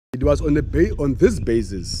It was on this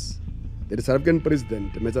basis that the South African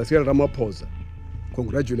President, Mr. Cyril Ramaphosa,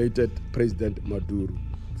 congratulated President Maduro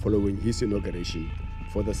following his inauguration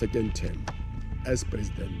for the second term as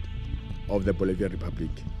President of the Bolivarian Republic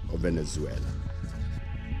of Venezuela.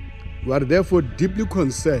 We are therefore deeply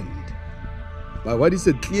concerned by what is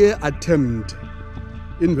a clear attempt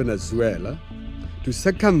in Venezuela to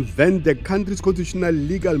circumvent the country's constitutional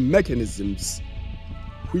legal mechanisms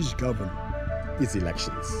which govern its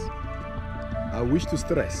elections. I wish to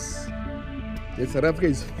stress that South Africa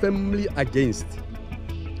is firmly against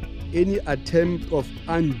any attempt of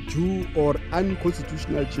undue or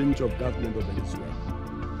unconstitutional change of government of Venezuela.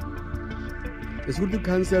 The Security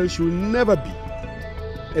Council should never be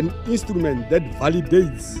an instrument that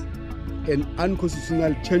validates an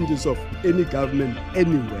unconstitutional changes of any government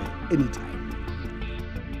anywhere, anytime.